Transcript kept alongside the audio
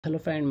Hello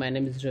friend, my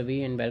name is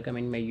Ravi and welcome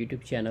in my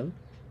YouTube channel.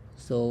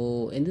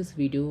 So in this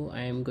video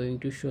I am going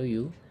to show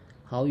you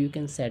how you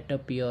can set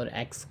up your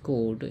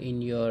Xcode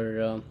in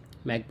your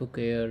Macbook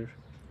Air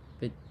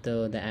with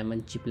the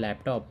M1 chip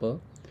laptop.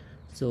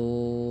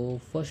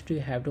 So first you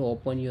have to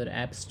open your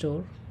app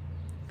store.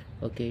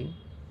 Okay,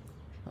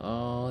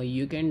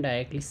 you can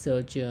directly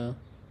search here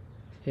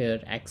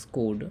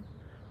Xcode,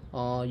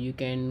 or you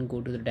can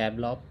go to the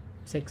develop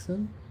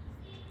section.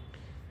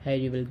 Here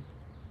you will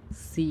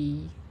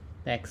see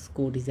the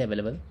Xcode is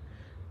available,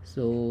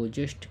 so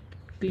just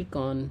click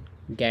on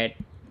get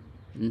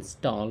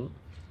install.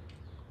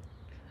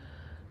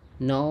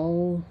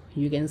 Now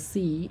you can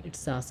see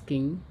it's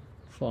asking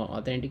for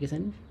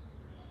authentication,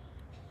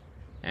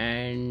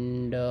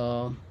 and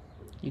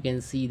you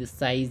can see the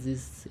size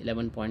is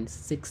 11.6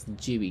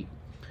 GB.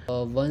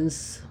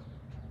 Once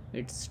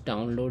it's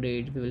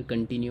downloaded, we will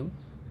continue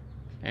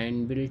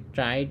and we'll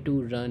try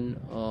to run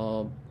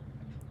a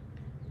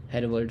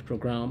hello world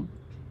program,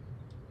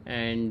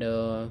 and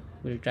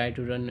we'll try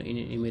to run in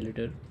an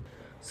emulator.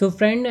 So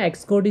friend,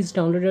 Xcode is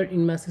downloaded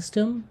in my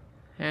system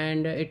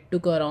and it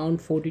took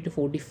around 40 to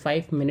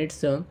 45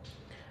 minutes,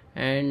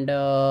 and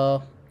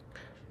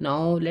now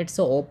let's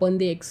open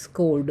the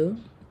Xcode.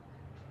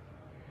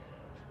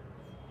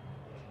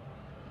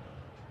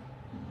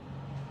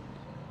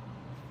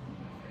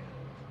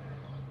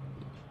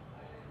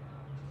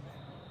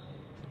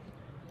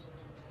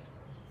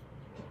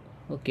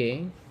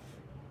 Okay,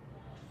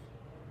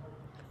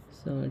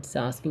 so it's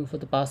asking for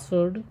the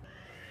password.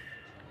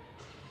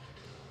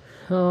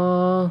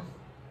 uh,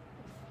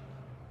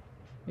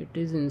 it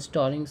is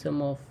installing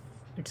some of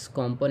its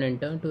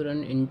component. To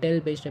run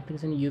Intel based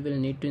application you will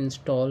need to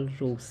install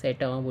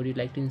Rosetta. Would you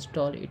like to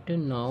install it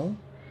now?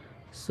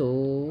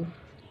 So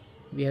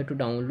we have to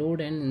download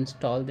and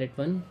install that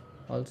one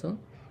also.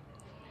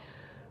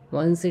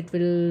 Once it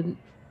will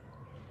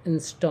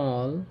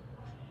install,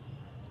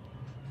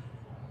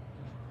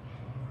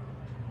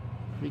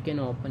 we can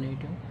open it.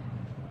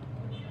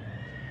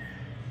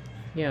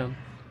 Yeah,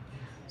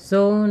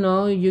 so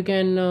now you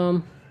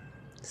can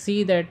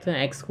see that the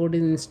Xcode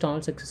is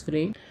installed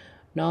successfully.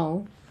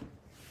 Now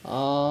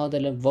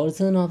the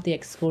version of the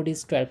Xcode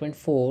is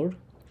 12.4,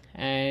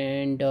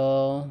 and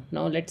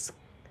now let's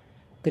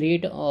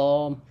create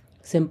a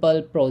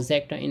simple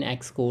project in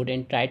Xcode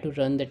and try to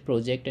run that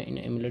project in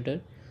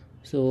emulator,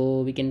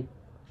 so we can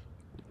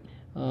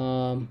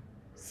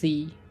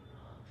see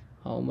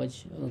how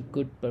much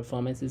good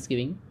performance is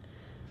giving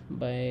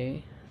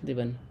by the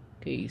one.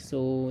 Okay, so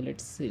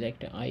let's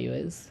select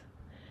iOS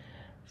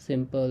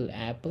simple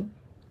app.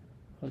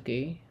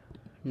 Okay,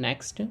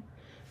 next.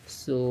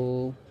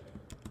 So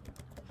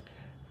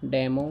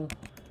demo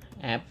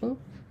app.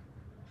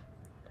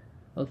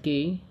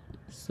 Okay,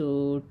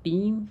 so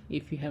team,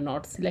 if you have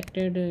not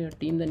selected your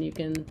team, then you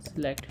can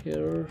select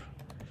here.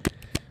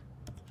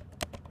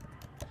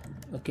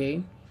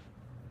 Okay,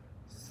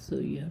 so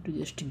you have to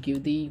just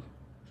give the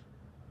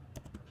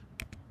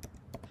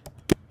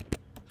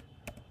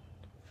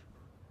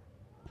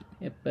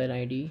Apple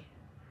ID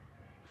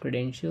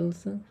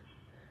credentials.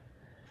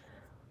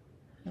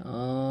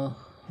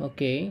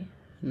 Okay,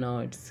 now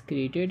it's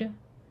created.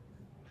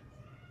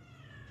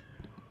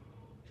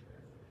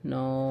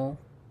 Now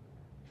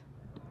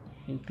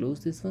you can close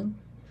this one,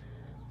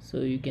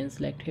 so you can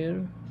select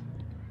here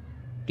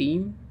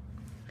team.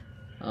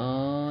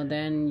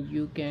 Then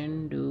you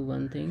can do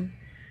one thing,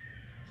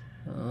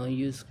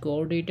 use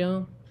core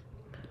data,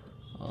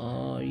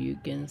 or you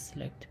can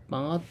select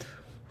path,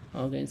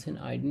 organization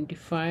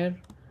identifier.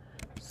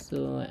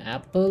 So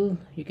Apple,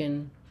 you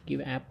can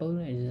give Apple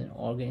as an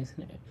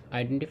organization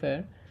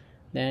identifier.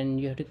 Then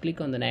you have to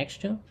click on the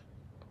next.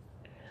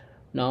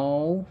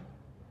 Now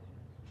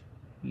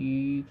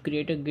you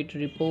create a git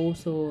repo,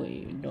 so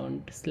you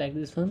don't select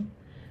this one,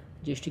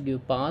 just to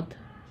give path.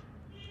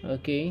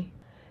 Okay,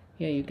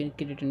 yeah, you can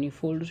create a new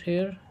folder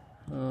here,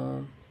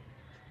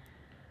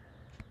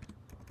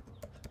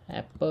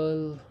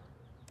 Apple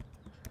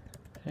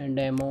and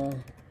demo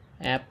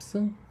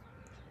apps.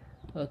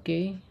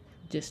 Okay,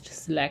 just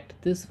select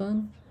this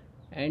one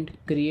and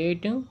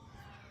create.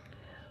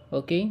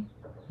 Okay,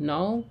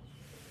 now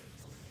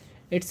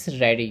it's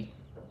ready.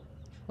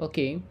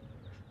 Okay,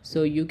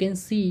 so you can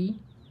see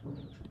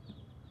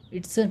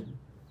it's a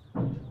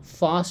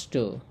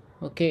faster.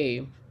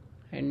 Okay,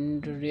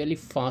 and really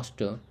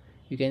faster.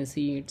 You can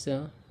see it's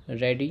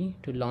ready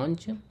to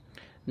launch.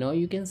 Now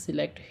you can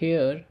select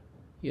here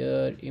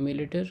your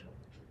emulator.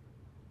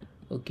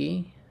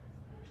 Okay,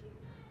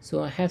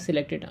 so I have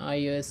selected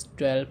iOS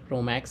 12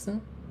 Pro Max.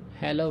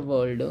 Hello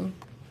world.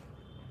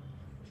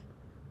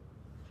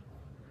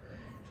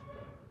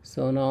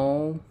 So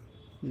now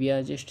we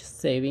are just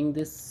saving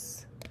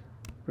this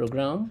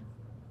program,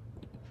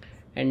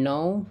 and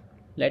now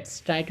let's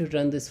try to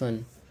run this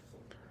one.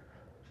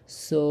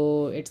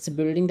 So it's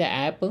building the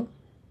app,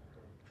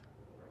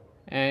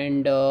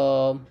 and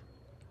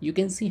you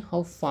can see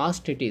how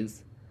fast it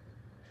is.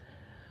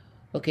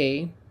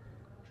 Okay,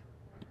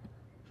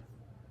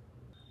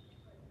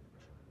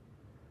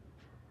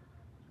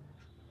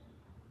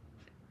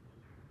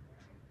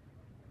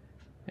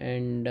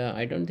 and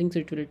I don't think so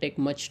it will take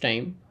much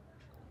time.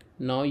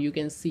 Now you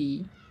can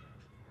see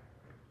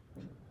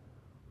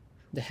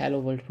the hello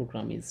world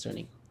program is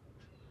running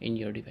in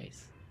your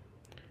device.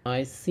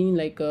 I seen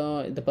like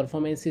the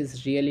performance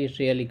is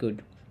really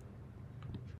good.